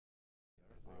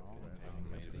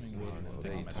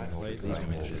Welcome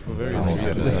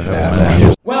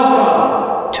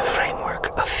to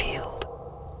Framework of Field.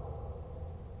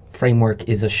 Framework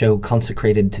is a show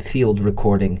consecrated to field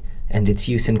recording and its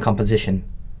use in composition.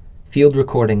 Field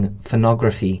recording,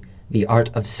 phonography, the art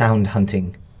of sound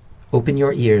hunting. Open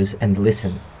your ears and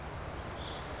listen.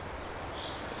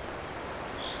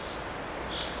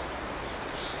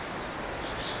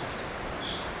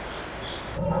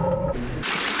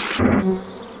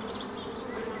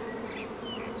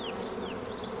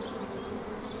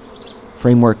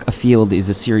 Framework Afield is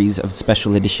a series of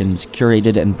special editions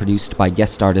curated and produced by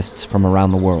guest artists from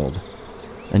around the world.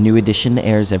 A new edition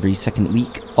airs every second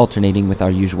week, alternating with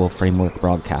our usual Framework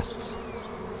broadcasts.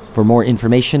 For more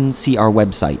information, see our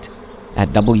website at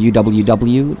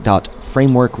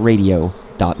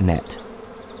www.frameworkradio.net.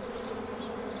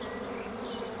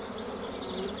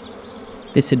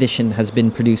 This edition has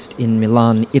been produced in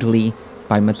Milan, Italy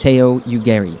by Matteo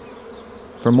Uggeri.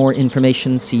 For more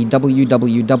information, see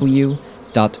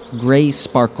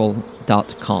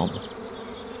www.graysparkle.com.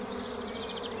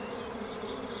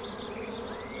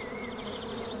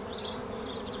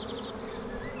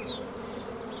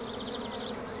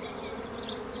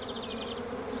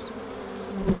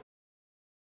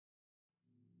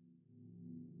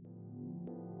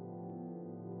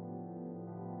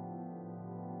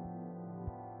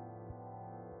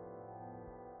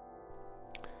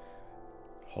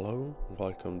 Hello,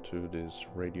 welcome to this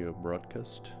radio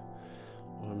broadcast.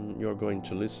 You're going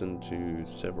to listen to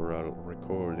several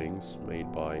recordings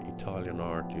made by Italian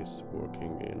artists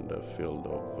working in the field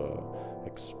of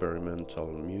experimental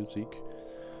music.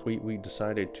 We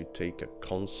decided to take a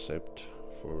concept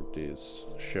for this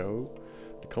show.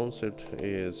 The concept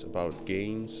is about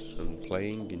games and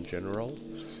playing in general,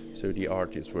 so the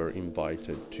artists were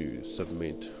invited to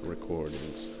submit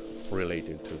recordings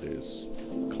related to this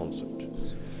concept.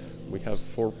 We have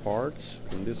 4 parts.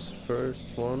 In this first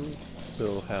one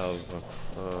we'll have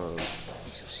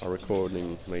a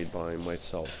recording made by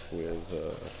myself with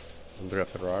Andrea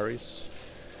Ferraris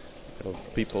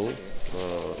of people,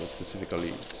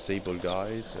 specifically disabled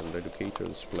guys and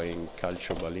educators playing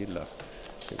calcio balilla,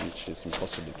 which is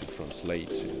impossible to translate.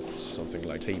 It's something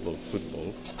like table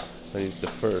football, and it's the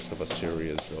first of a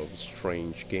series of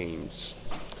strange games.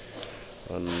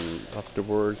 And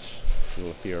afterwards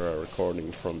you'll hear a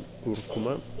recording from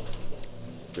Urkuma.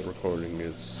 The recording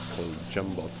is called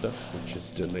Giambotta, which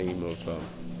is the name of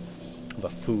a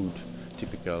food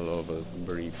typical of a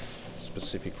very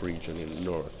specific region in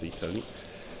North Italy.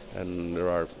 And there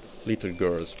are little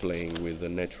girls playing with the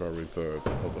natural reverb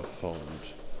of a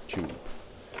phoned tube.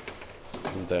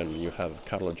 And then you have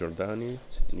Carlo Giordani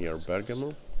near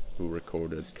Bergamo, who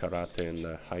recorded karate and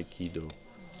aikido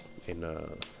in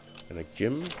a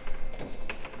gym.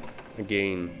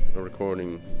 Again, a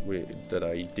recording that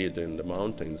I did in the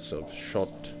mountains of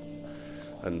shot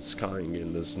and skiing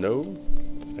in the snow.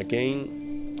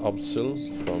 Again, Absel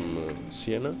from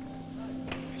Siena.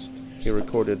 He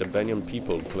recorded the Banyan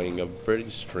people playing a very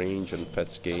strange and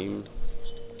fast game,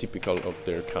 typical of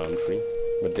their country,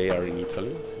 but they are in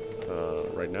Italy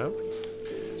right now.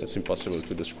 It's impossible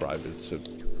to describe. It's a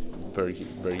very,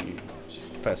 very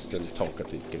fast and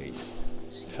talkative game.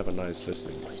 Have a nice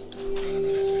listening.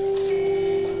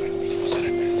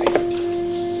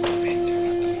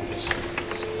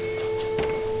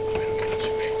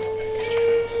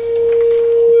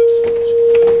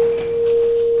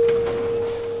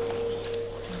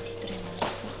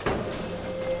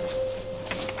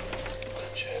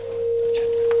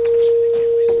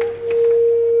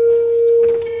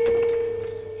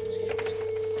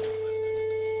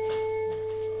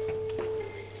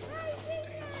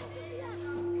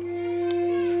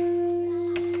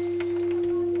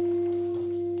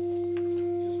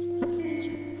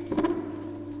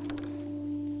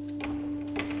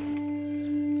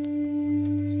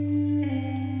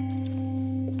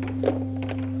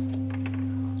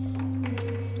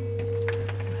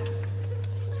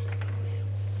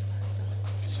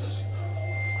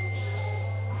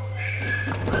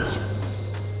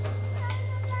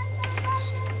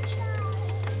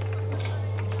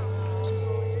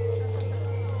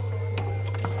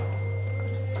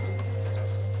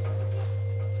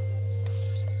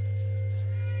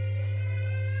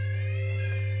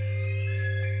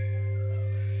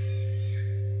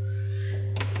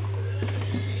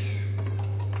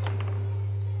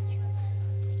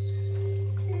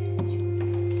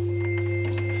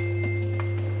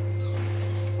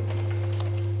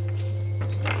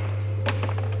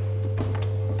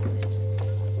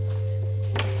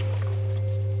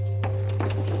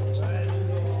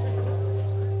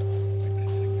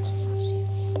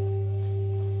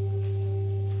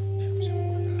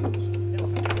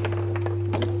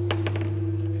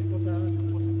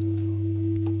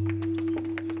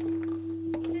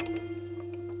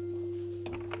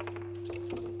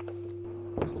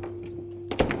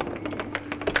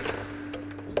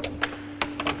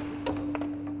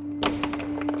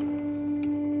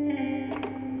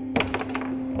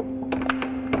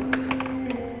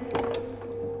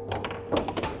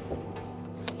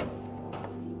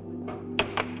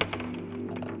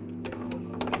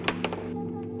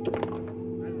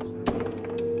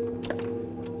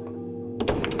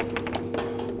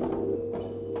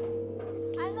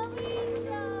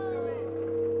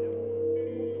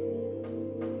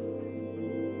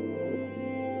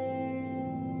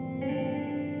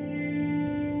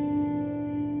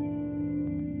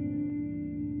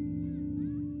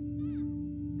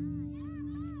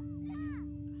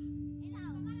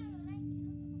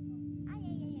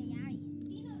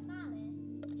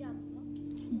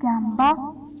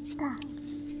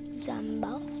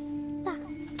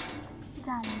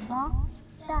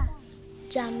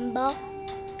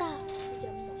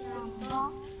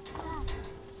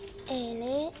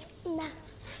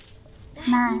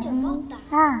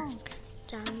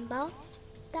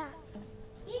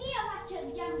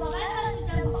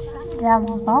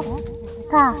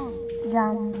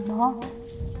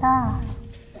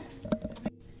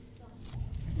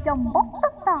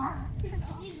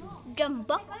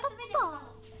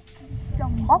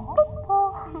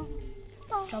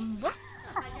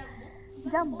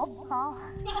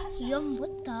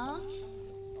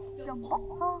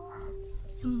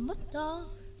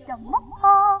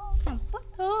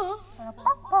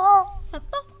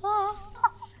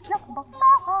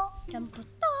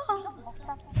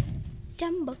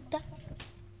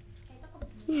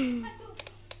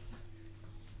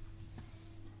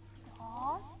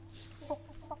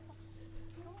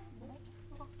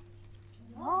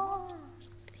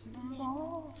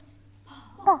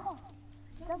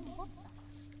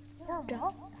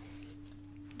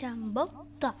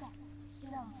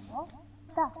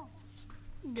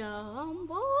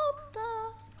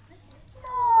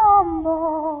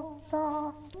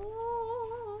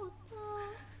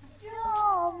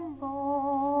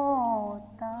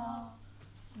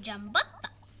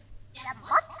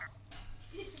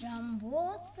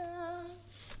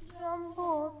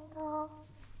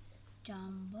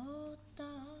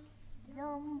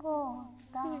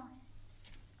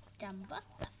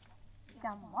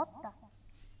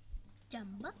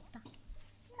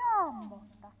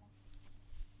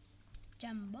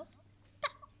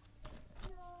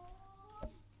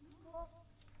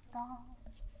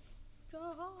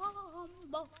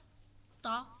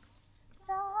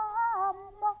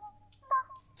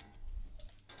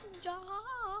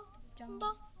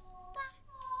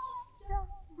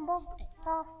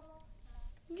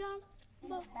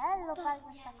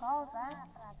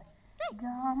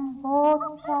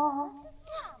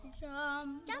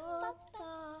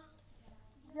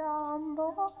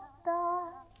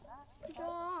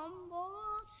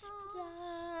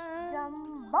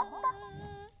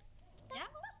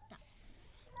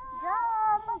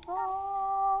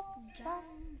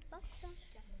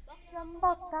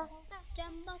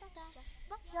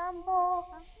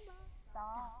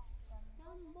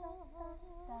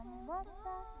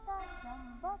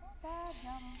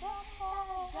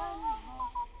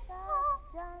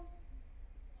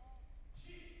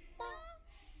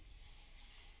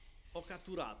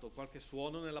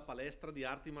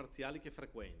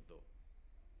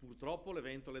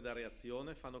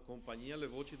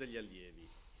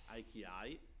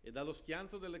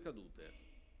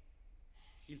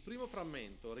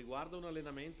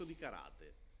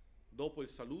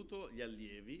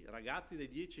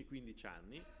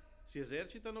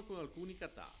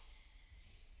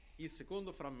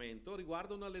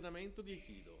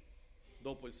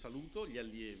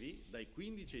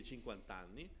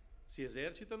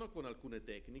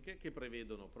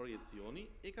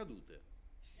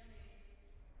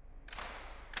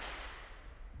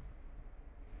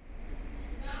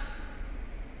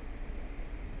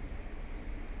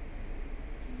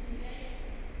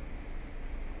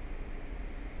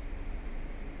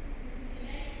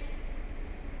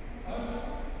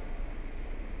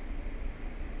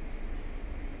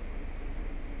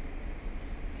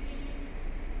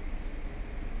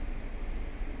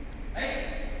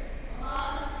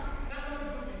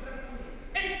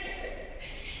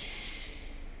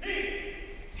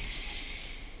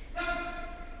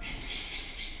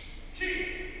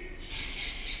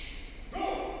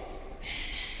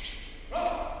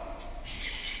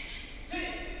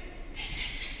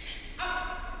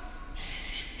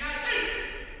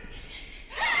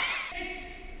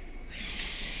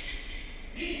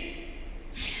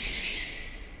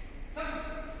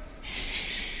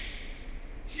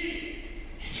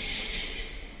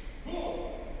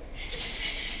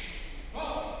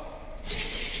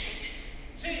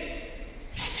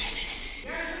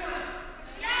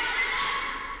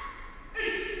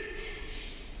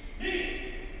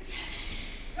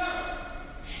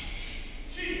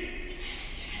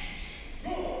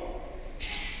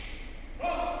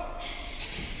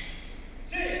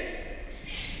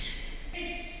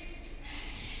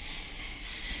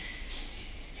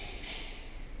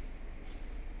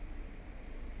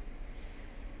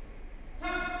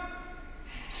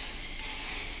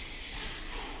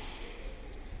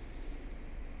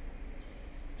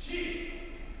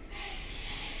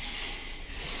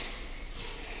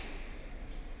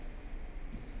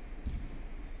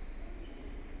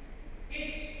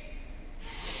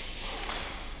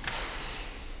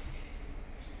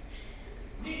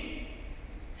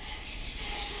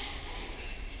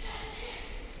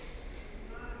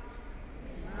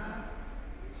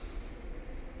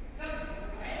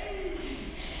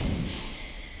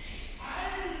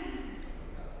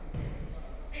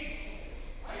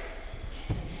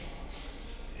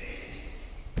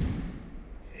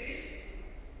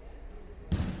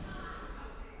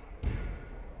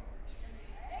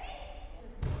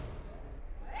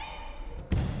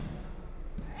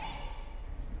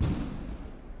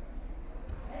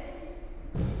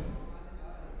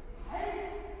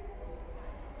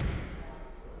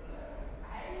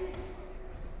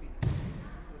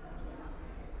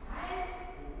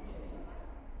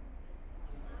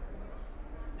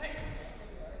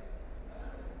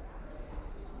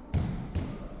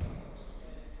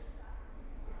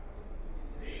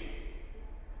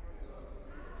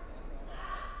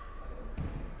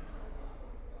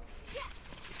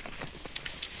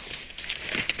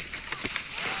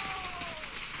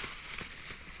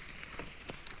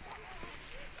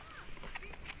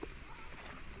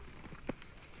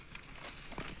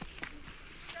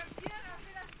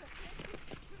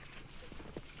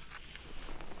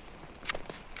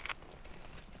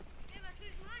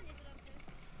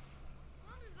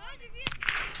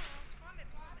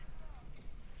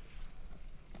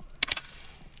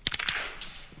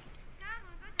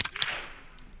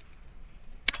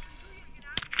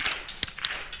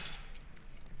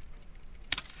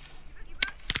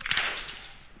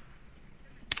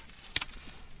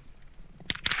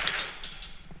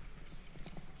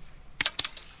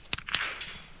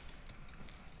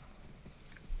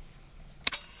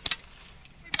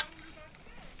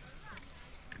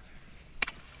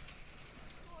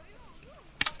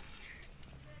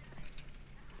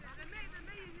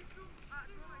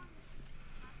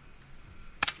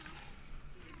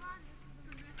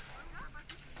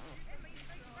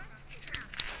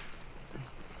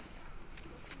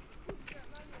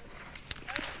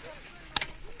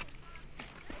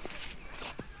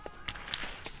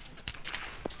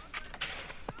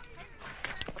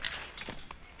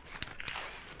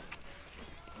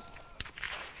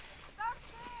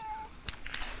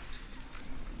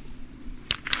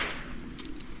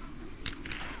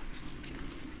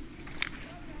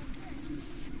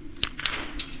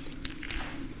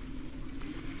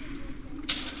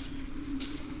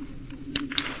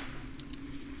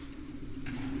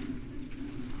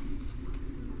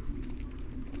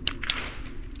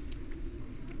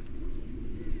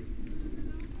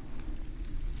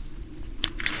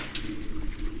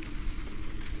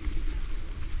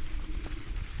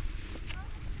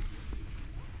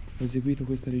 Ho eseguito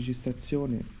questa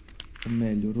registrazione, o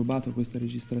meglio, ho rubato questa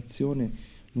registrazione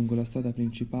lungo la strada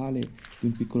principale di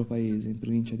un piccolo paese in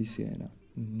provincia di Siena,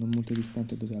 non molto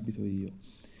distante da dove abito io.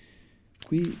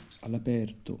 Qui,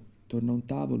 all'aperto, attorno a un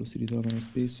tavolo si ritrovano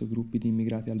spesso gruppi di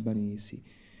immigrati albanesi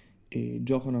e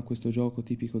giocano a questo gioco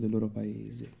tipico del loro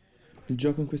paese. Il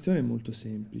gioco in questione è molto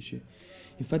semplice,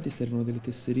 infatti servono delle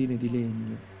tesserine di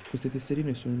legno. Queste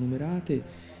tesserine sono numerate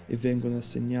e vengono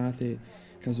assegnate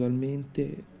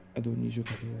casualmente ad ogni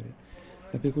giocatore.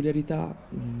 La peculiarità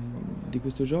di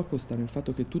questo gioco sta nel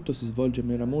fatto che tutto si svolge in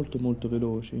maniera molto molto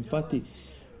veloce, infatti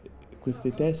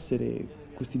queste tessere,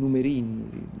 questi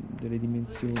numerini delle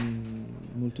dimensioni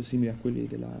molto simili a quelli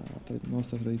della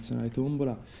nostra tradizionale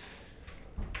tombola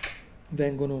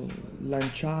vengono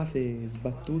lanciate,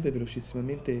 sbattute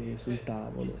velocissimamente sul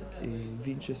tavolo e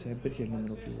vince sempre chi ha il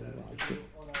numero più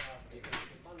alto.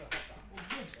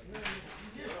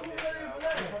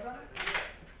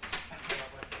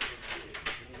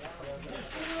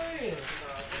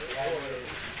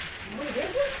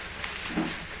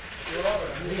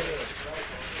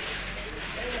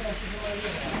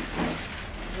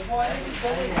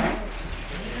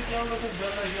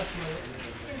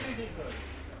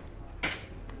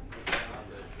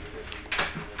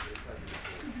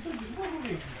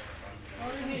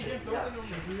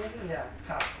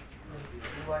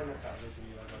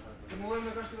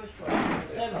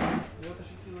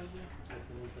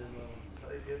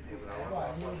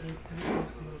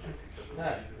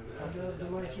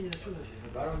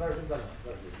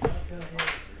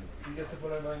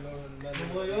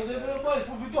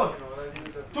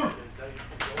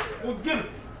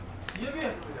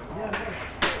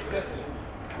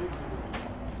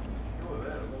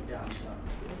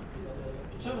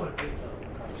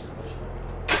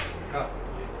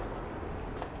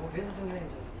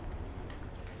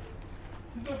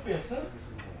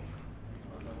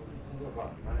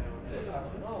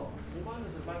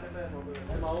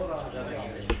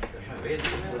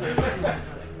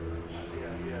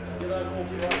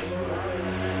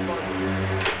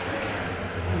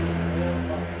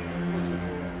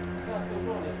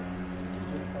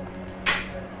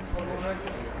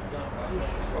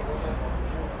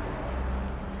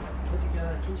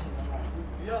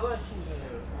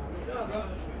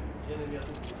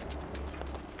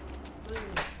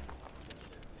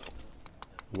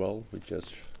 Well, we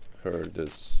just heard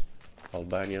this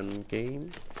Albanian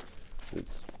game.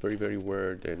 It's very, very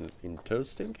weird and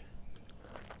interesting.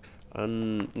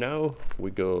 And now we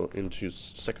go into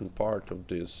second part of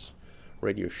this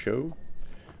radio show.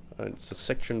 It's a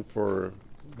section for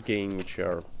games which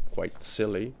are quite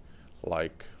silly,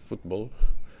 like football.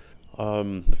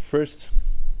 The first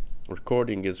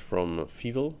recording is from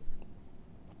Fivel,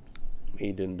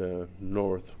 made in the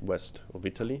northwest of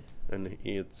Italy, and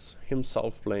it's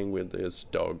himself playing with his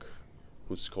dog,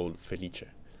 who's called Felice.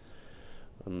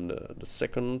 And the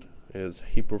second is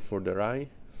Hyperforderai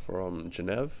from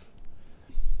Geneva.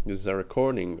 This is a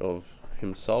recording of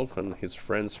himself and his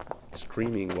friends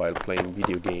screaming while playing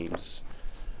video games,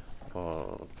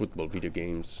 football video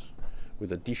games,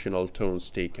 with additional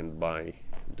tones taken by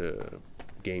the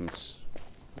games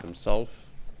themselves.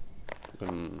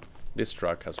 This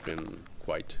track has been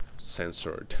quite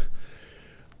censored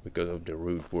because of the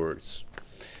rude words.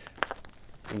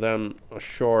 And then a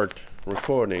short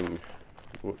recording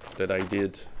that I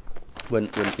did when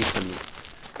Italy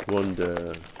won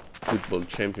the football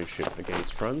championship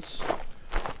against France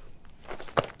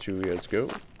 2 years ago.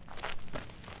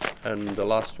 And the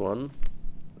last one,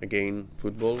 again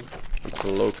football. It's a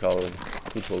local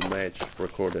football match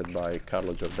recorded by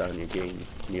Carlo Giordani again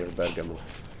near Bergamo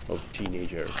of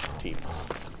teenager teams.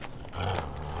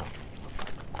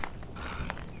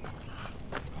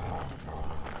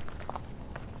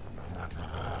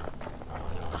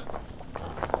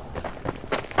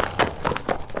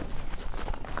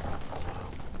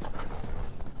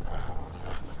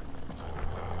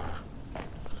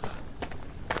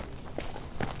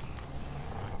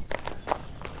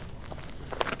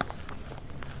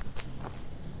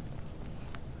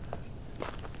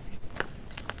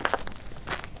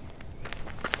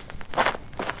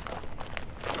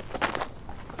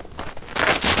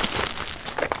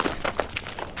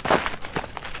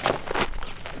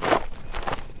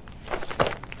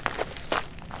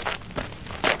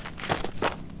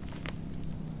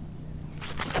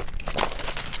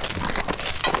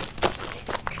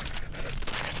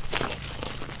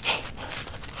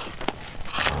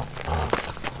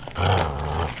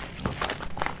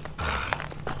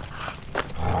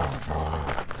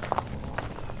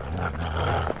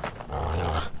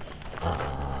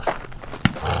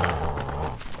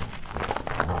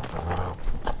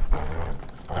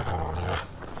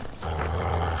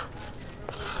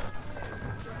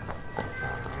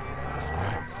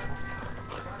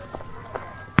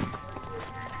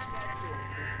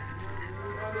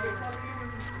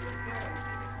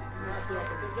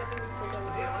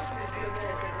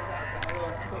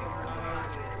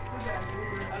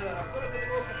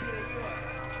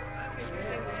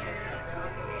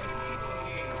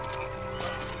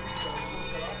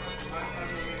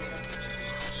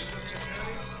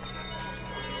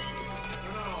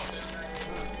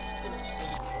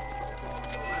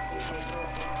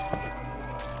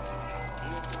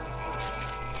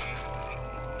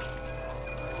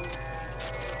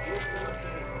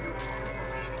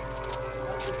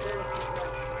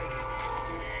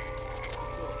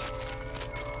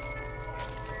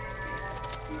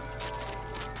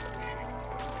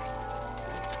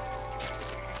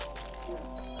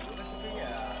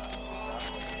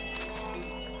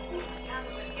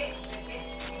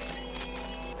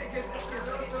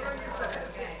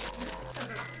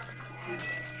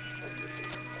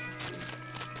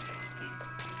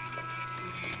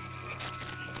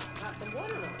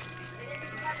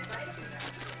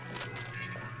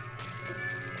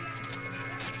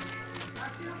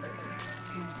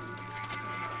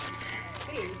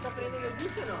 A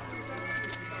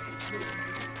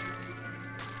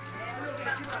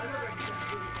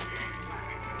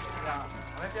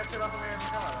me piaceva come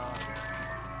giocava, no?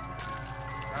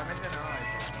 Veramente no.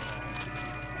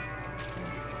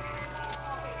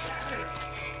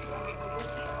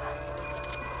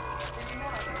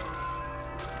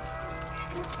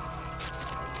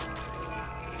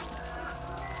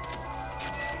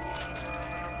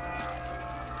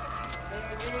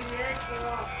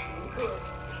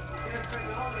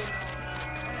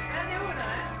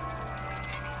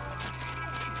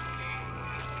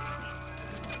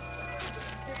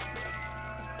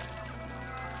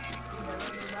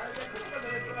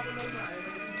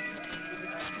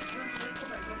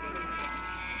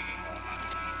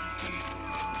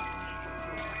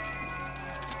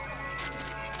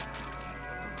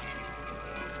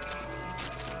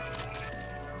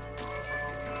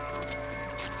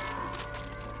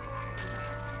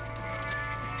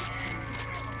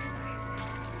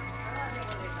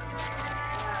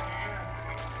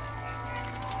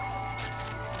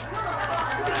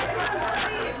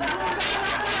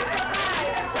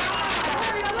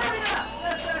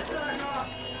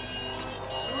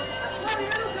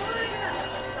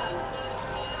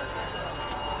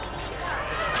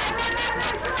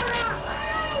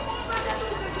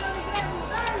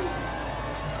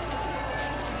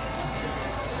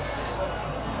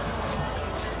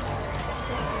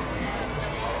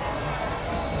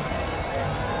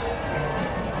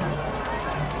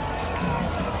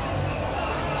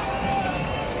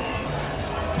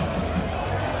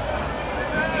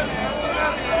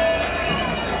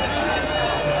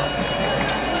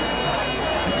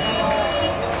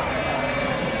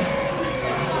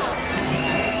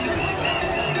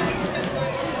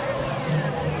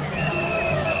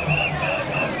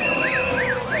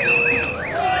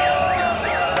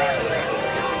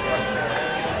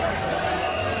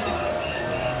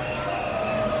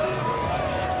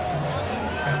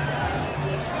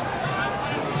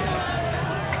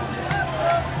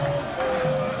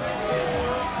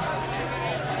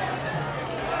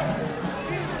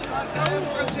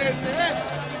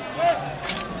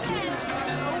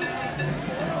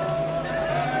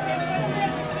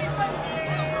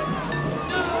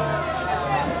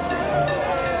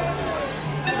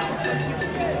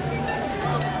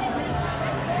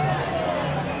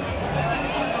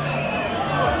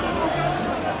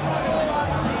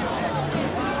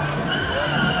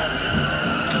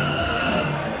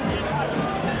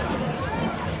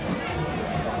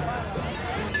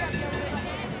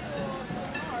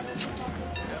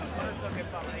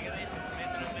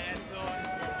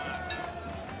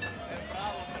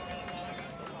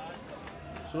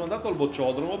 Sono andato al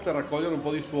bocciodromo per raccogliere un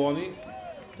po' di suoni,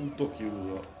 tutto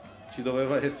chiuso. Ci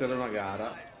doveva essere una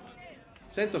gara.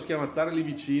 Sento schiamazzare lì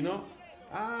vicino.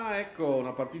 Ah, ecco,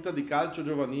 una partita di calcio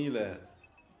giovanile.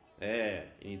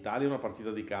 In Italia una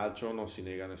partita di calcio non si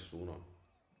nega a nessuno.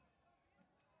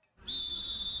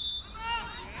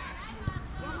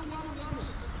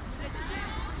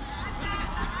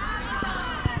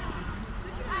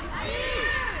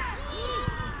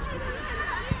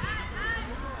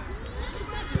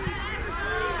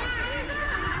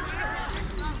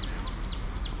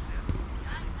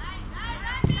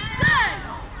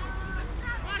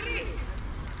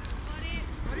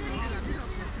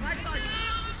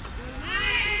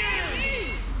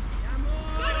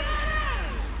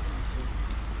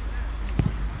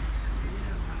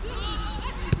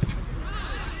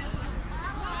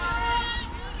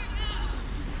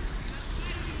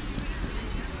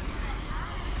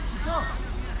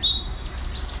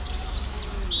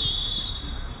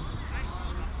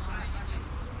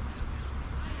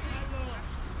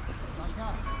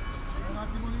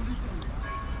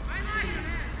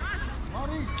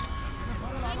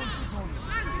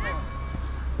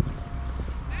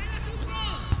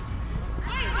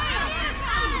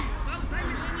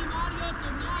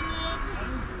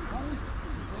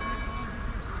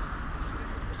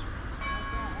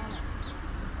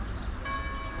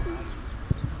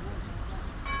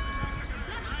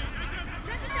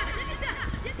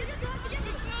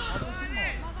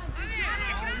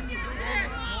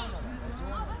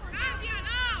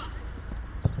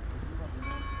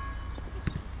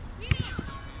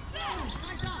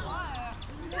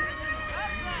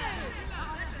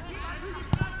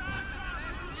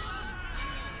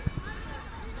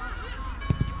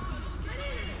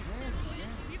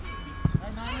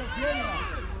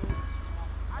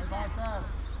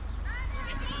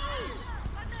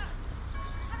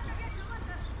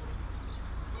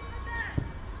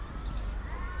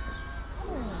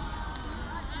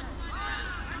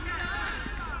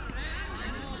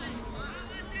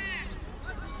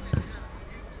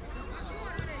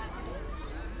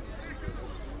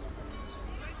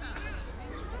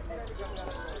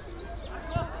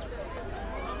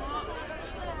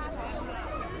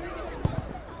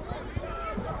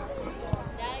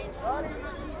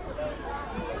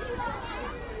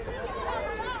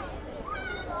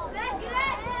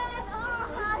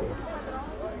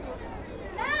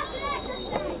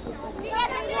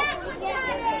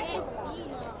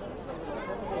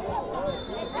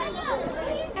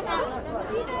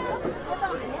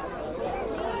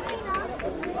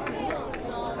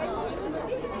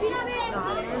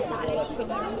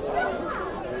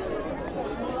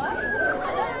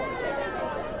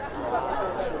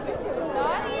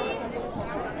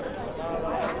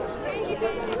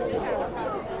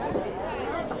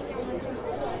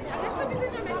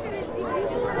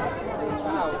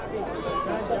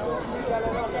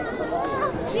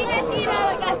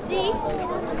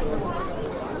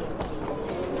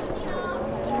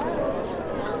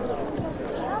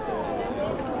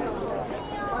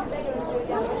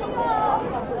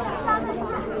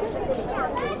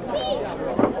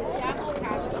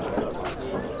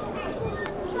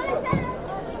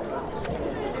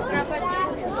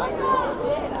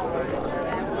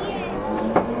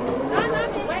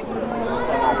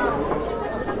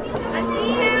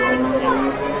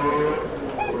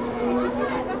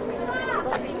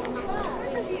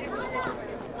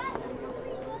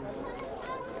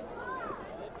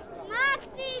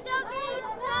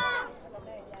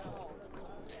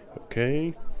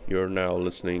 Okay, you're now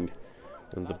listening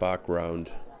in the background.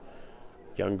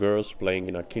 Young girls playing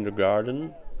in a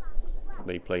kindergarten.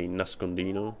 They play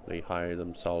nascondino. They hide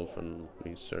themselves and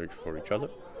they search for each other.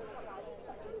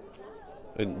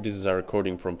 And this is a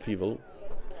recording from Fivel.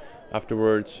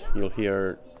 Afterwards, you'll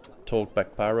hear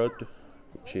Talkback Parrot,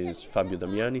 which is Fabio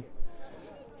Damiani.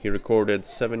 He recorded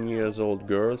 7-year-old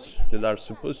girls that are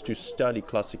supposed to study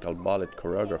classical ballet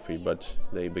choreography, but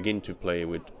they begin to play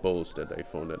with balls that they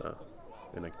found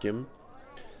in a gym.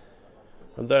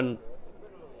 And then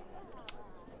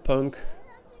punk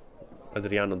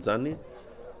Adriano Zanni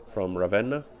from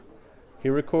Ravenna. He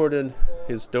recorded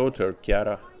his daughter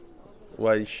Chiara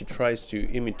while she tries to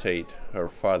imitate her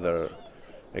father's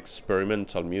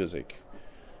experimental music.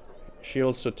 She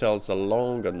also tells a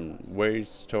long and weird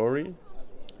story.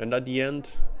 And at the end,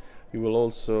 you will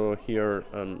also hear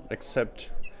an excerpt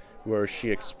where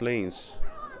she explains,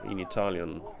 in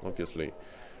Italian, obviously,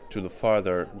 to the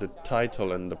father the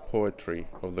title and the poetry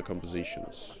of the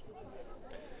compositions.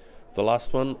 The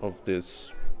last one of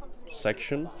this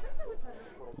section,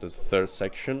 the third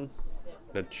section,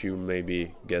 that you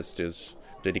maybe guessed is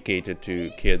dedicated to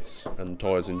kids and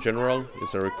toys in general,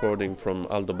 is a recording from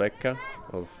Aldo Becca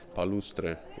of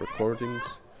Palustre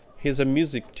Recordings. He's a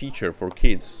music teacher for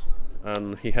kids,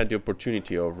 and he had the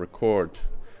opportunity of record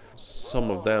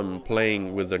some of them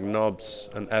playing with the knobs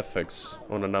and effects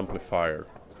on an amplifier.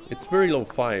 It's very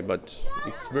lo-fi, but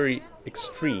it's very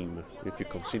extreme if you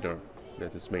consider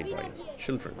that it's made by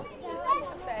children.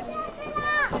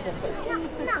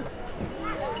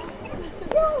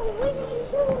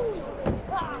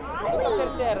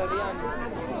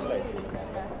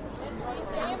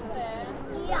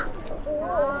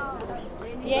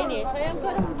 Vieni, fai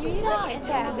ancora un giro e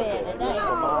c'è bene, dai.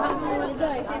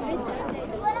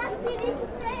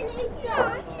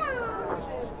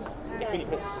 E quindi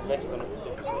questi si vestono tutti.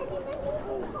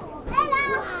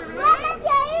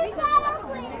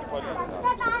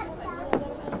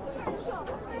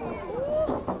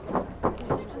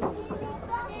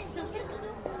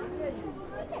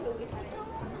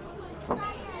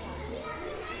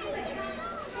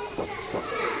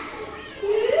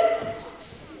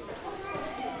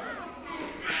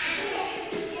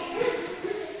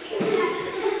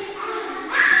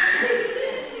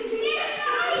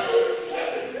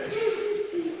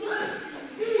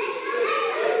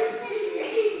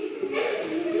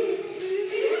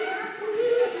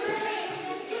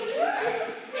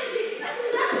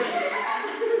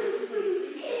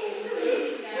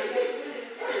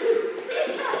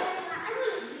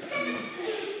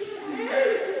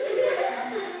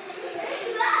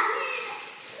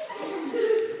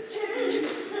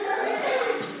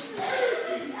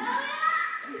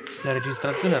 La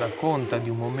registrazione racconta di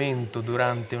un momento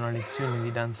durante una lezione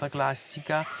di danza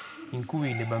classica in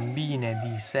cui le bambine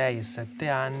di 6 e 7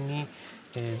 anni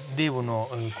devono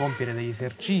compiere degli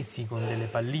esercizi con delle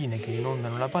palline che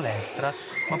inondano la palestra,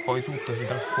 ma poi tutto si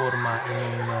trasforma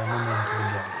in un momento di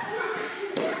gioco.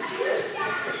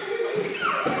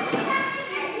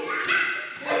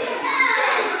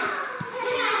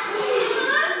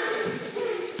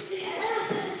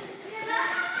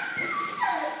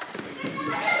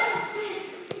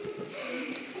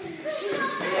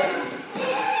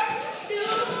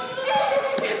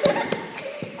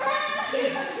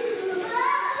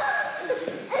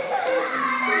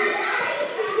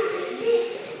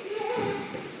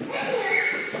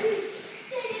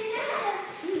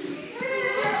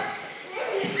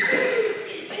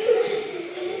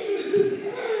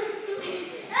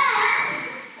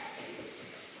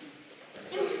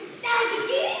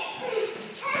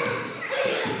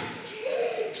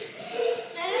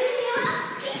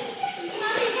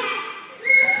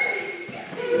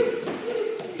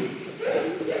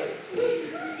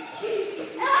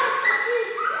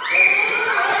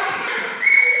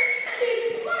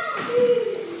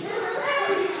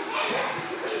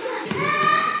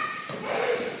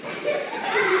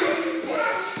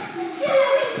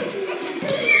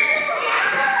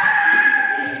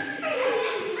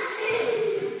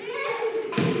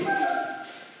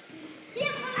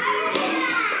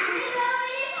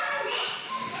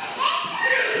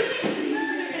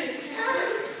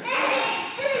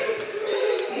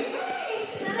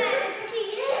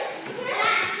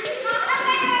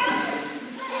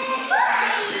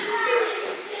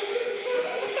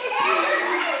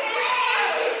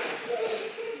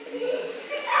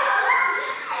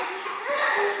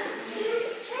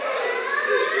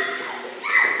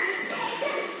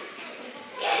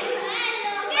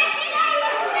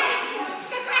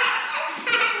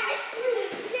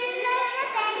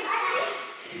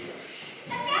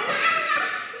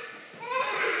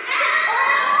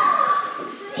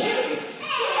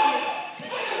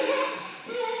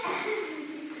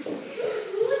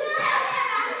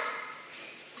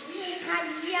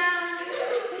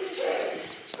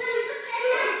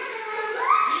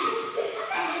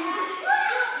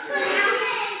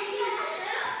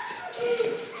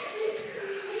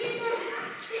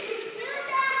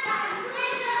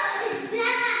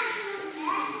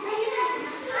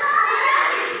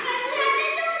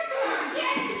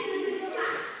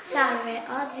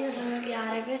 ragazzi, io sono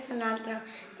Chiara e questo è un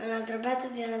altro pezzo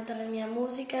di un'altra mia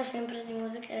musica, sempre di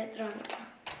musica elettronica.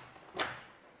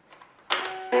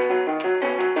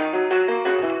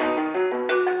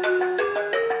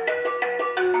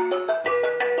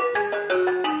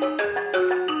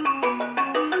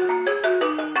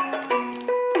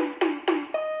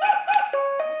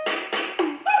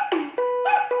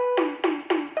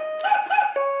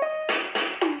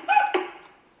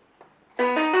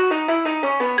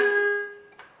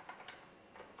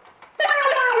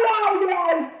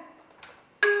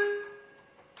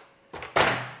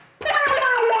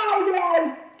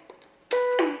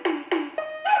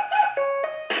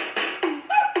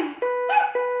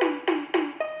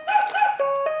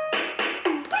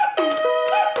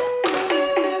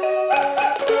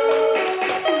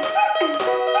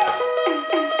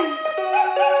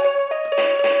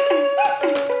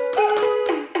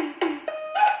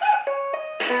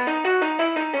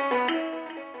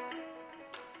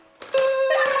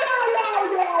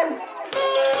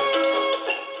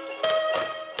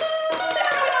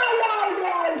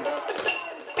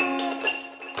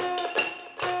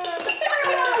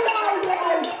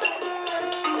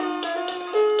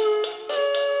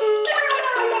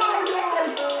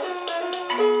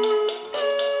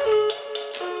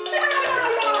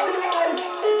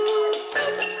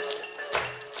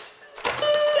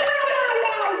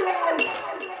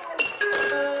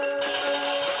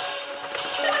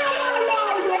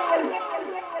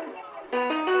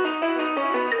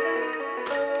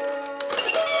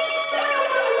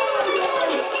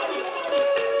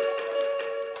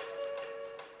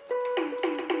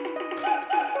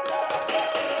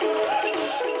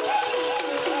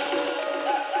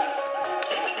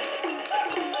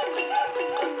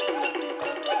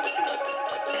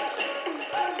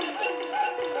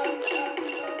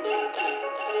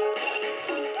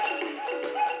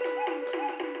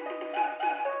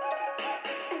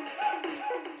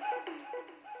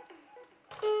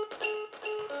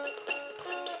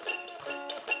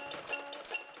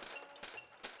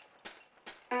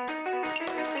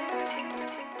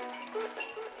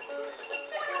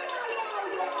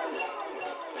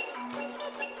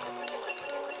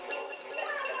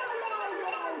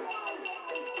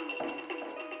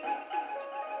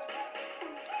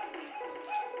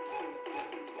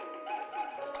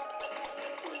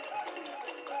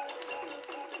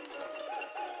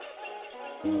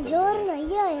 Un giorno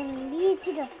io ero in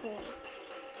bici da sola,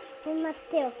 con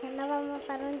Matteo che andavamo a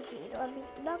fare un giro a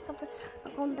Bicocca a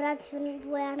comprarci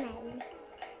 2 anelli.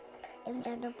 E a un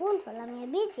certo punto la mia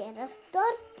bici era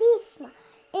stortissima,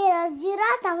 era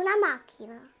girata una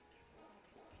macchina.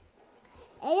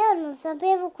 E io non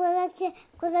sapevo cosa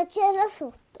c'era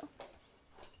sotto.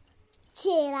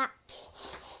 C'era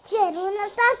una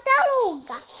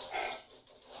tartaruga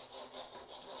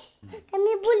che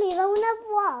mi puliva una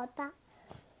vuota.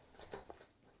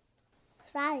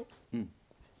 Sai?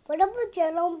 Poi dopo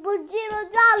c'era un pulcino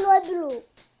giallo e blu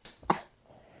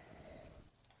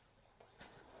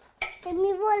che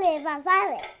mi voleva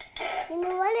fare le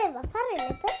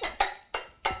patate.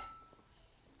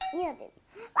 Io ho detto,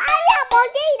 vai via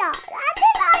Bordino, lasci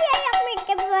noi io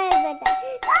che vuoi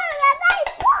vedere, non vai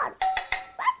fuori,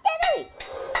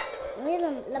 vattene. Io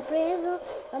l'ho preso,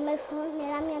 l'ho messo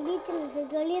nella mia bici, nel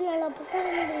seggiolino e l'ho portato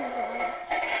in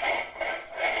prigione.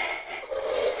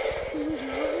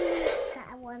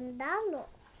 Stavo andando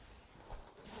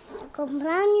a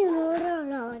comprarmi un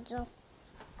orologio.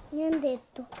 Mi hanno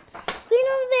detto, qui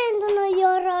non vendono gli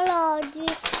orologi,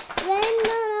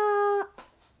 vendono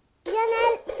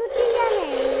tutti gli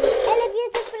anelli e le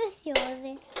pietre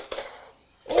preziose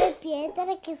e le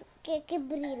pietre che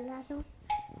brillano,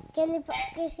 che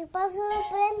si possono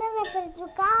prendere per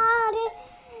giocare,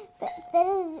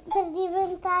 per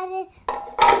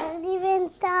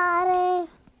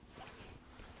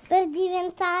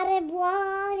diventare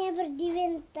buoni, per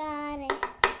diventare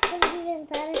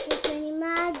pozioni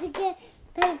magiche,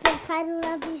 per fare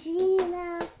una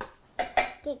piscina,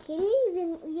 che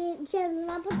lì c'è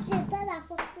una boccetta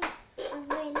d'acqua a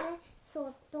quelle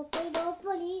sotto, poi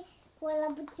dopo lì quella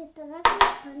boccetta d'acqua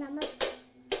fa una magia,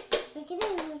 perché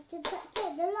c'è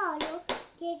dell'olio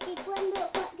che quando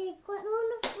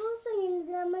uno spruzza viene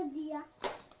della magia,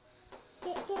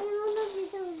 che uno si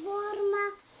trasforma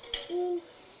in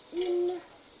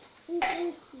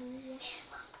conchiglie.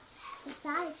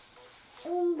 Sai?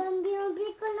 Un bambino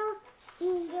piccolo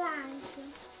in granchio.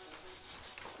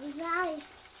 Sai?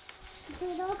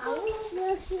 Poi dopo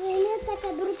la sirenetta che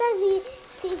è brutta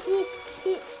si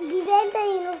diventa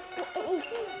in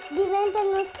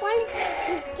uno squalo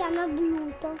che si chiama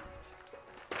Bluto,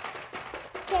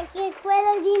 che è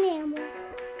quello di Nemo.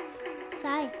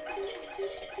 sai?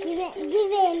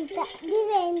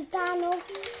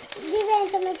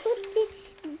 Diventano tutti,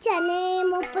 c'è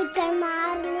Nemo, poi c'è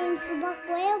Marlin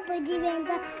subacqueo, poi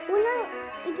diventa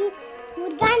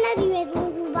Morgana diventa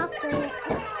un subacqueo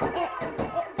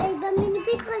e i bambini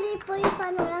piccoli poi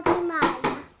fanno la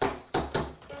primaria.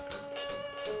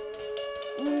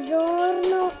 Un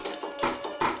giorno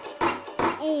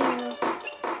ero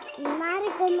in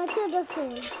mare con Matteo da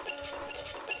solo,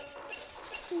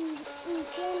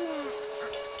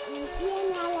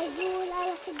 insieme alla Giulia,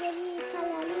 alla Federica,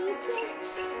 alla Alice e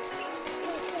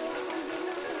alla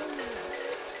bambina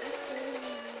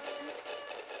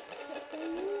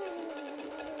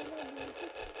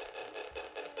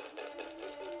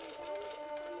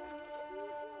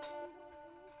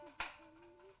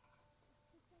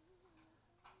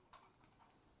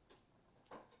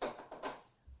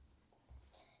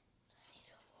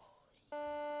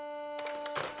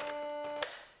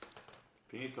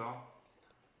Finito?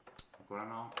 Ancora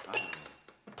no? Ah.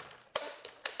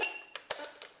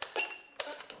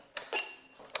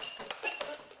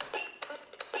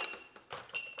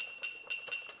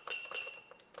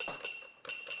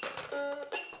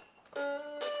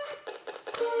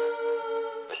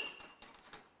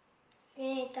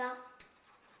 Finita.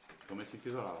 Come si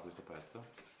intitolava questo pezzo?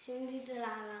 Si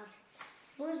intitolava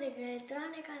Musica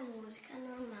elettronica e musica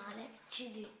normale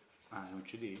CD. Ah, è un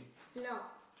CD?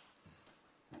 No.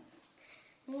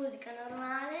 Musica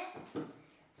normale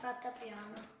fatta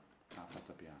piano. Ah,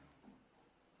 fatta piano.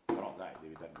 Però dai,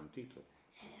 devi darmi un titolo.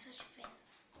 Adesso ci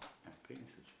penso.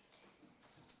 Pensaci.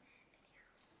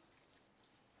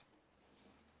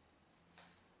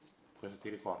 Cosa ti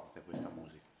ricordi di questa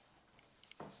musica?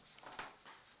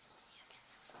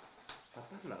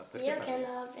 Parla, perché Io parli? che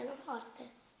andavo al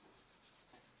pianoforte.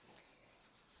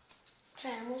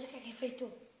 Cioè la musica che fai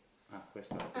tu. Ah,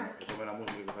 questa è come la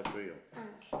musica che faccio io.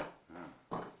 Anche.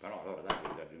 Ah, però allora dai,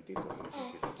 devi dargli un titolo.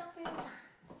 Si sto pensando.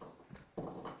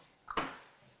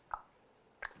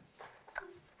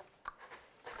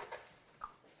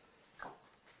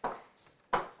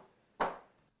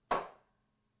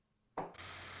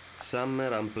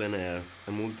 Summer and Plein Air,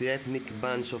 a multi-ethnic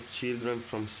bunch of children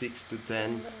from 6 to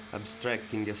 10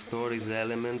 abstracting a story's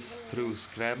elements through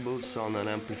scrabbles on an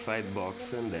amplified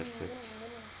box and effects.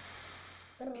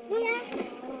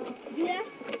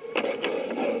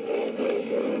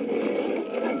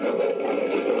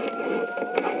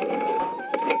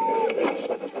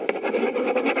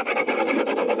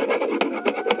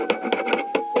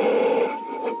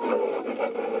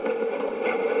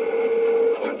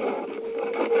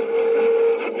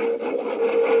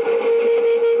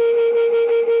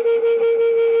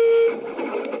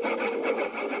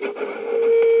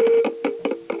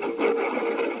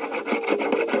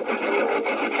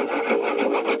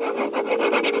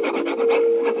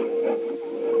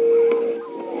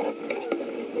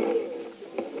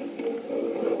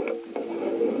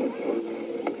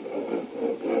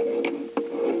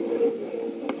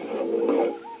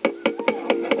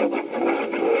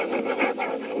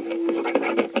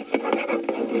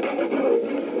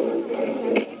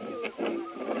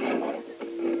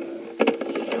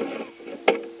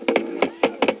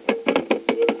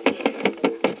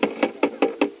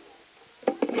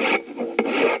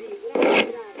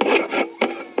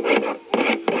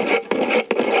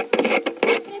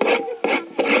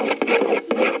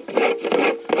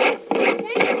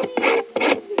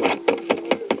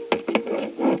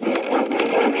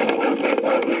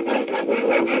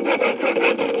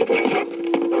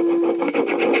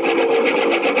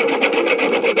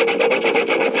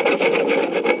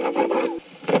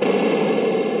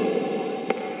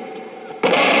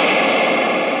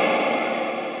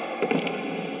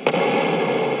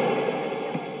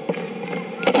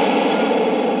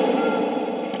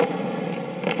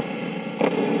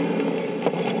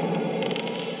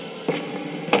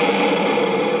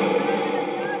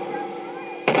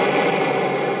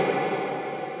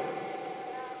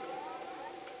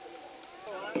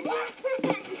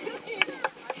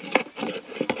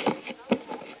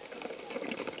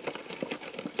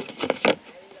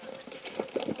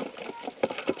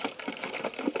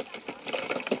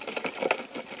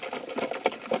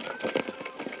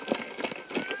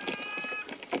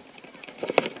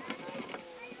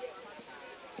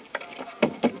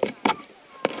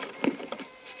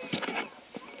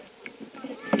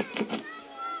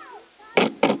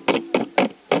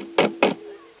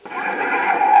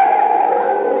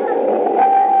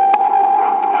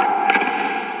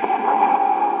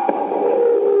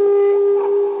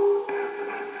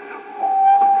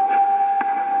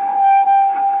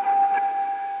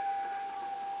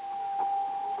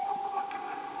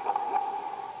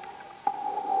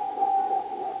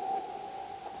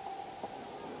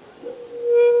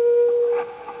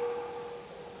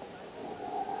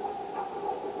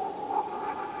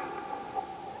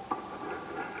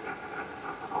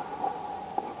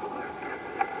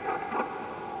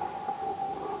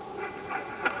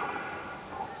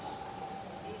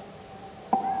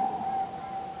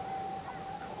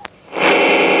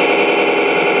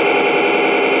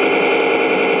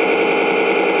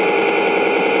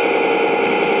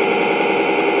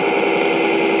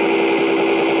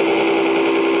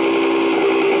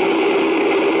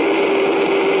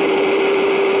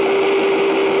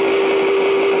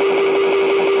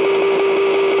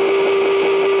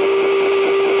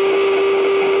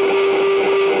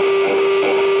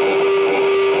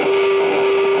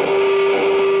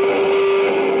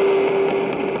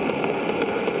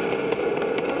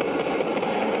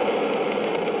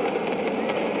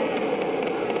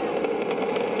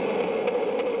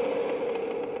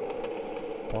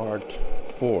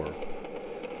 4.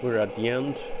 We're at the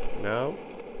end now.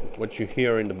 What you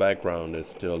hear in the background is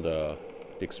still the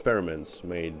experiments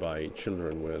made by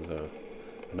children with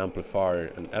an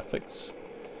amplifier and effects.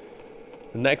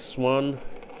 The next one,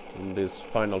 in this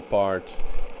final part,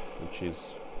 which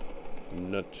is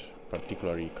not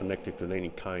particularly connected to any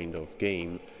kind of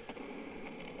game,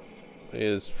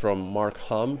 is from Mark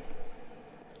Hum,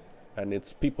 and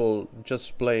it's people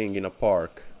just playing in a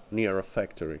park near a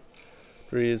factory.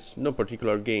 There is no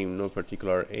particular game, no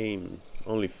particular aim,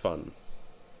 only fun.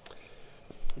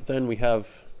 Then we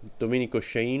have Domenico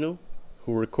Sceino,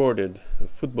 who recorded a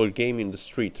football game in the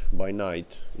street by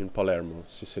night in Palermo,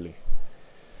 Sicily.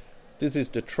 This is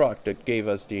the track that gave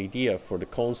us the idea for the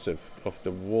concept of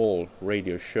the wall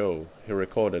radio show. He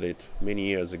recorded it many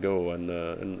years ago, and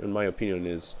in my opinion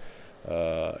it's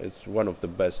one of the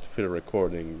best field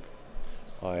recording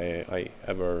I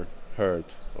ever heard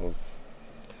of.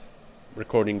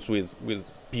 Recordings with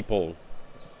people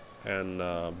and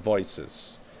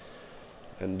voices.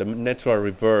 And the natural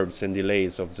reverbs and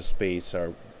delays of the space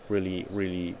are really,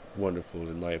 really wonderful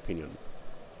in my opinion.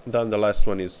 Then the last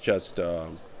one is just a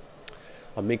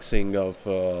mixing of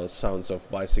sounds of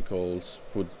bicycles,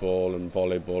 football and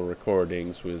volleyball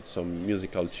recordings with some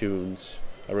musical tunes.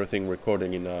 Everything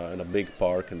recording in a big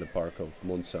park, in the park of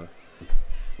Monza,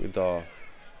 with a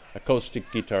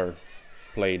acoustic guitar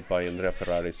played by Andrea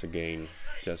Ferraris again,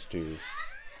 just to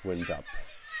wind up.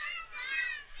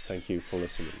 Thank you for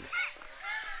listening.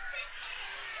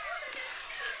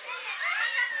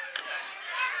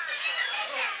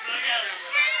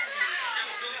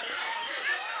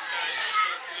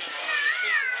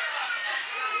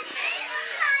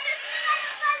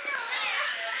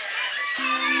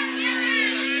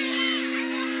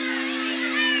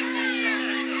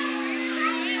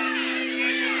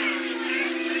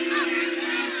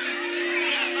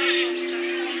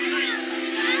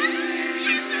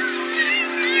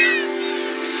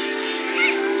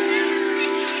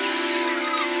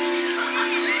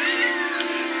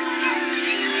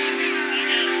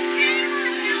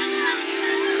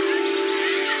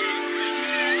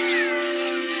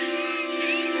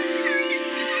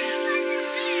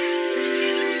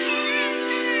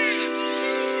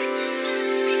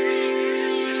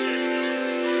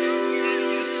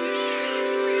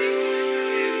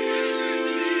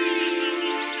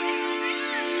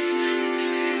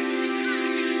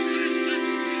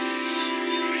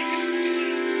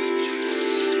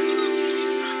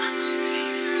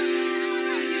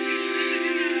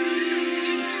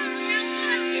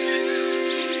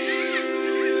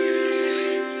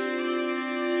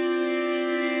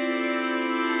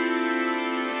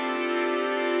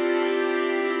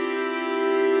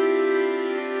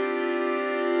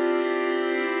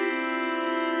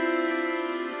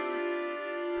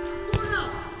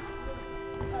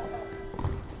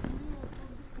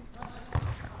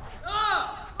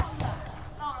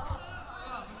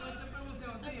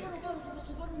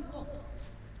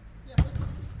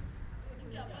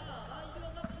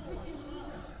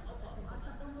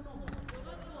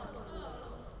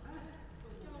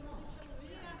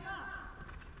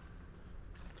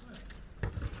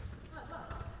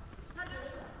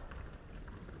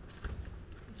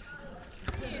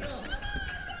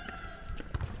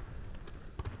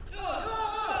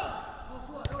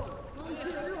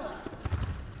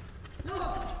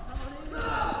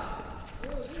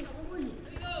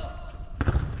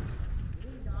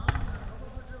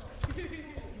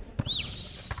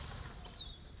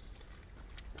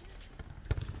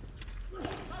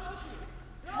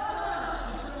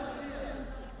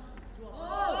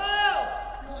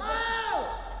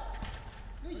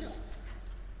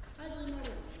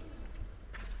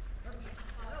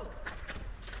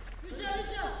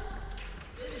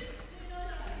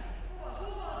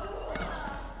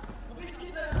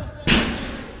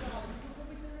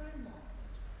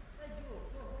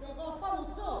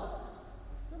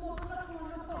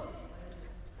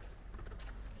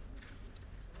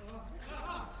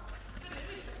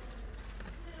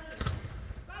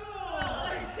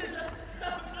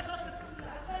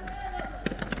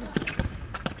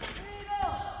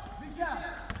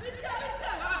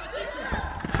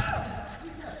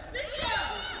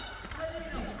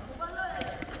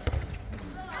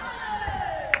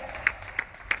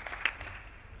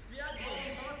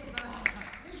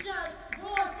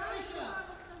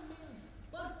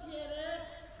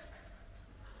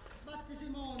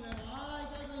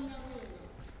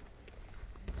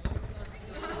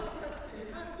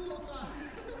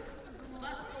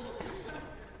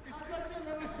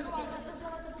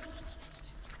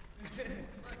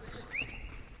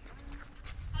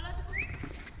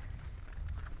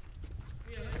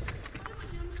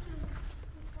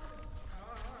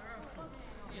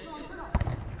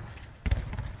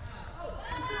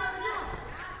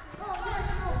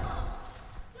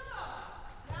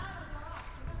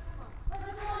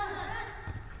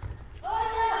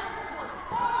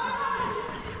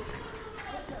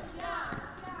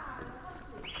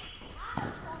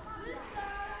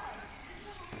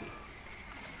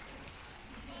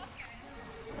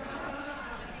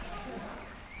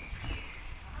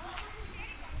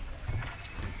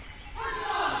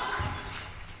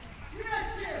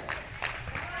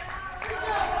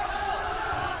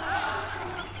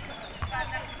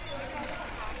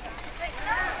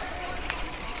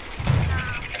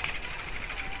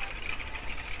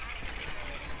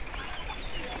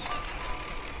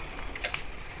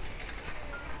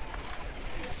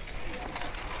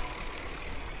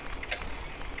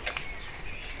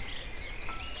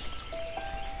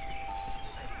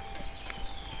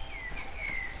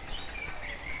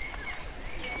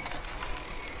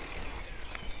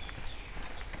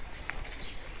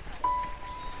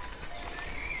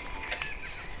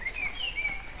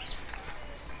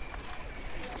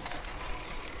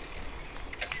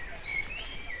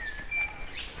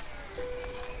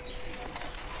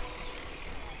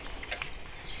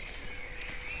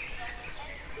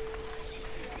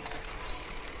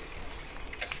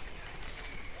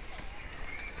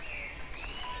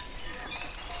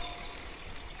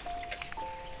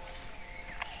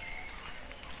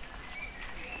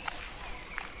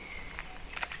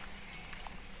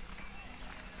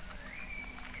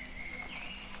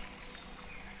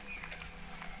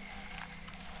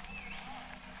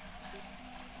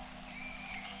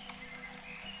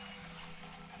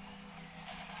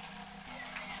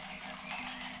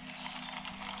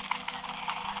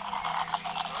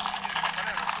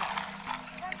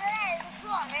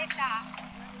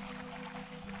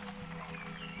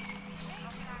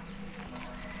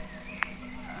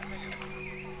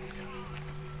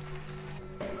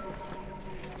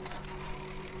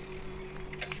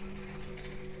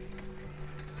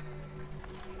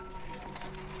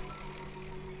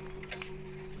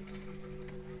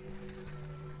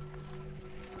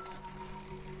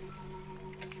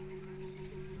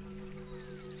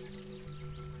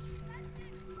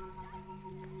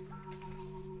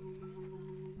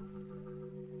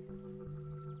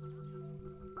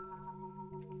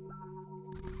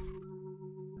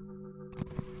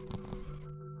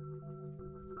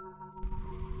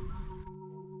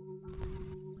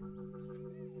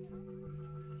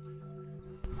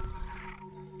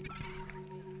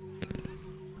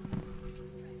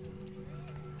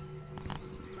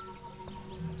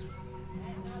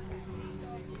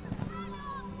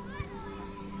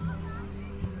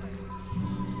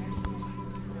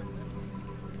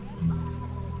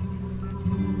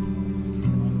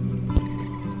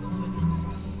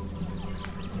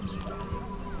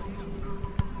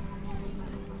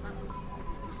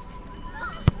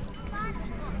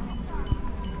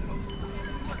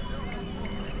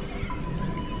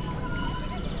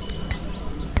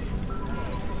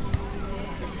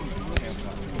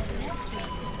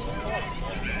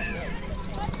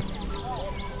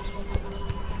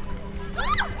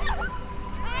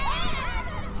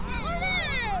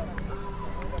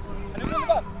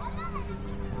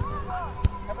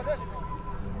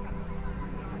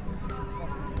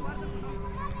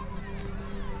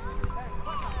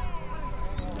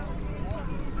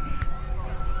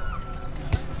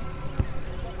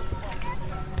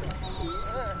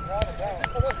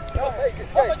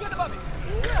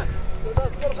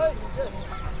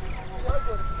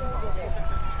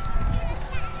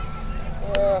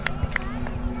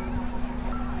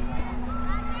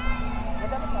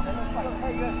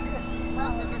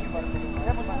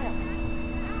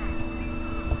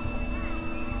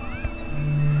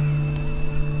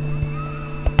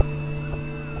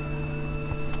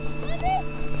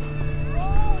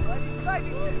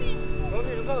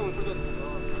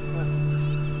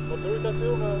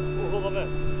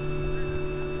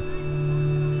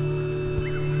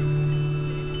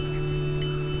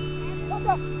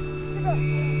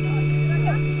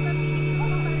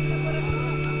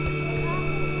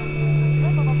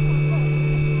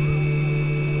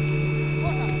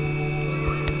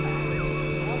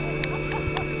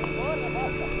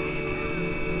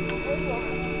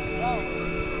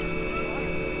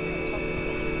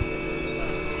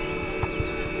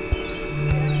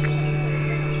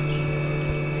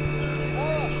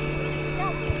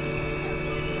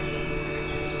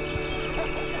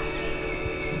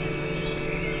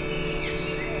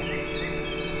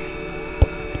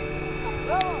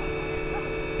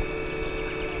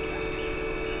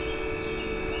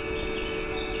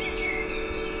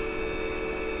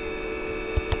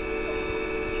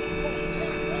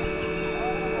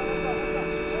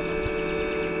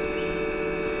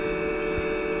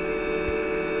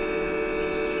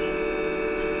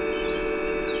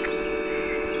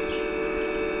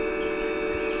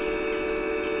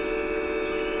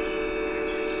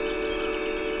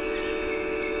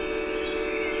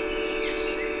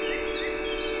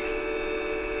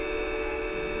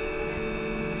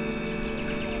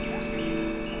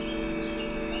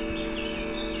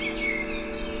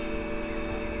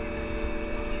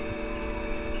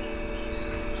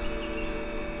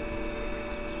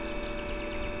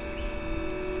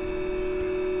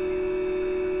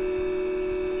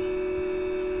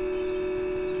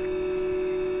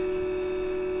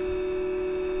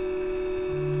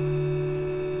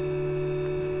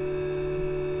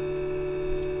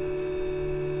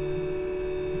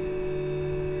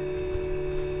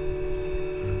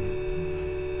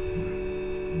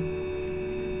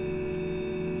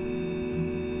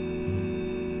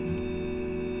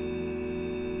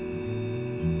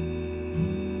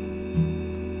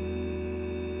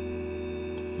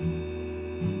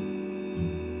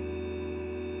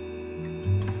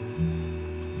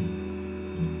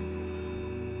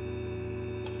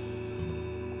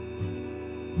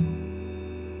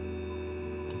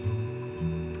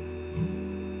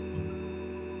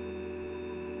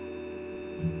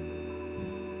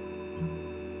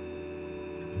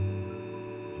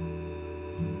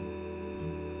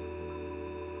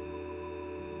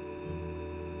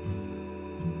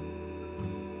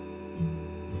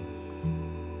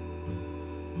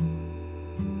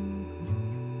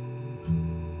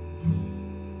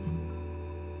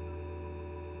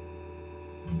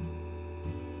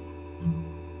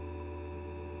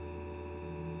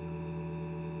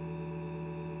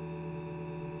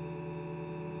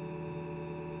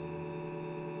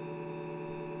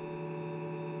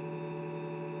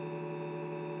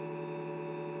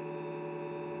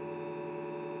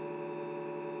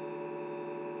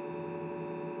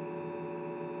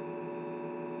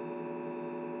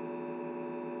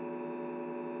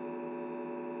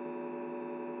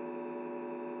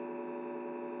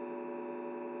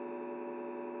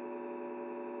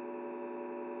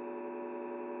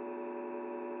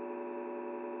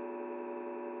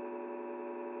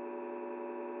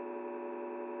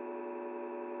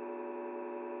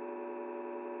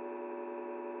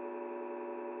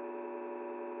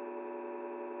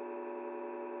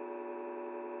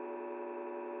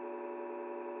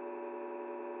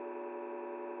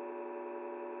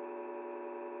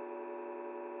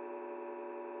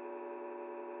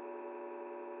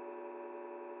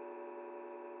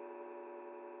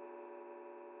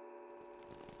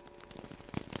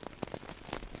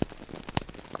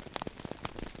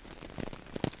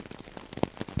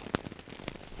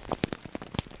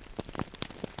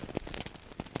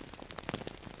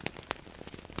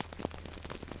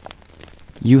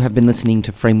 You have been listening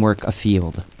to Framework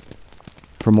Afield.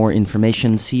 For more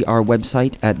information, see our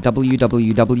website at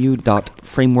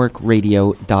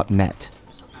www.frameworkradio.net.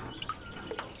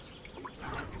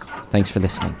 Thanks for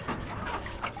listening.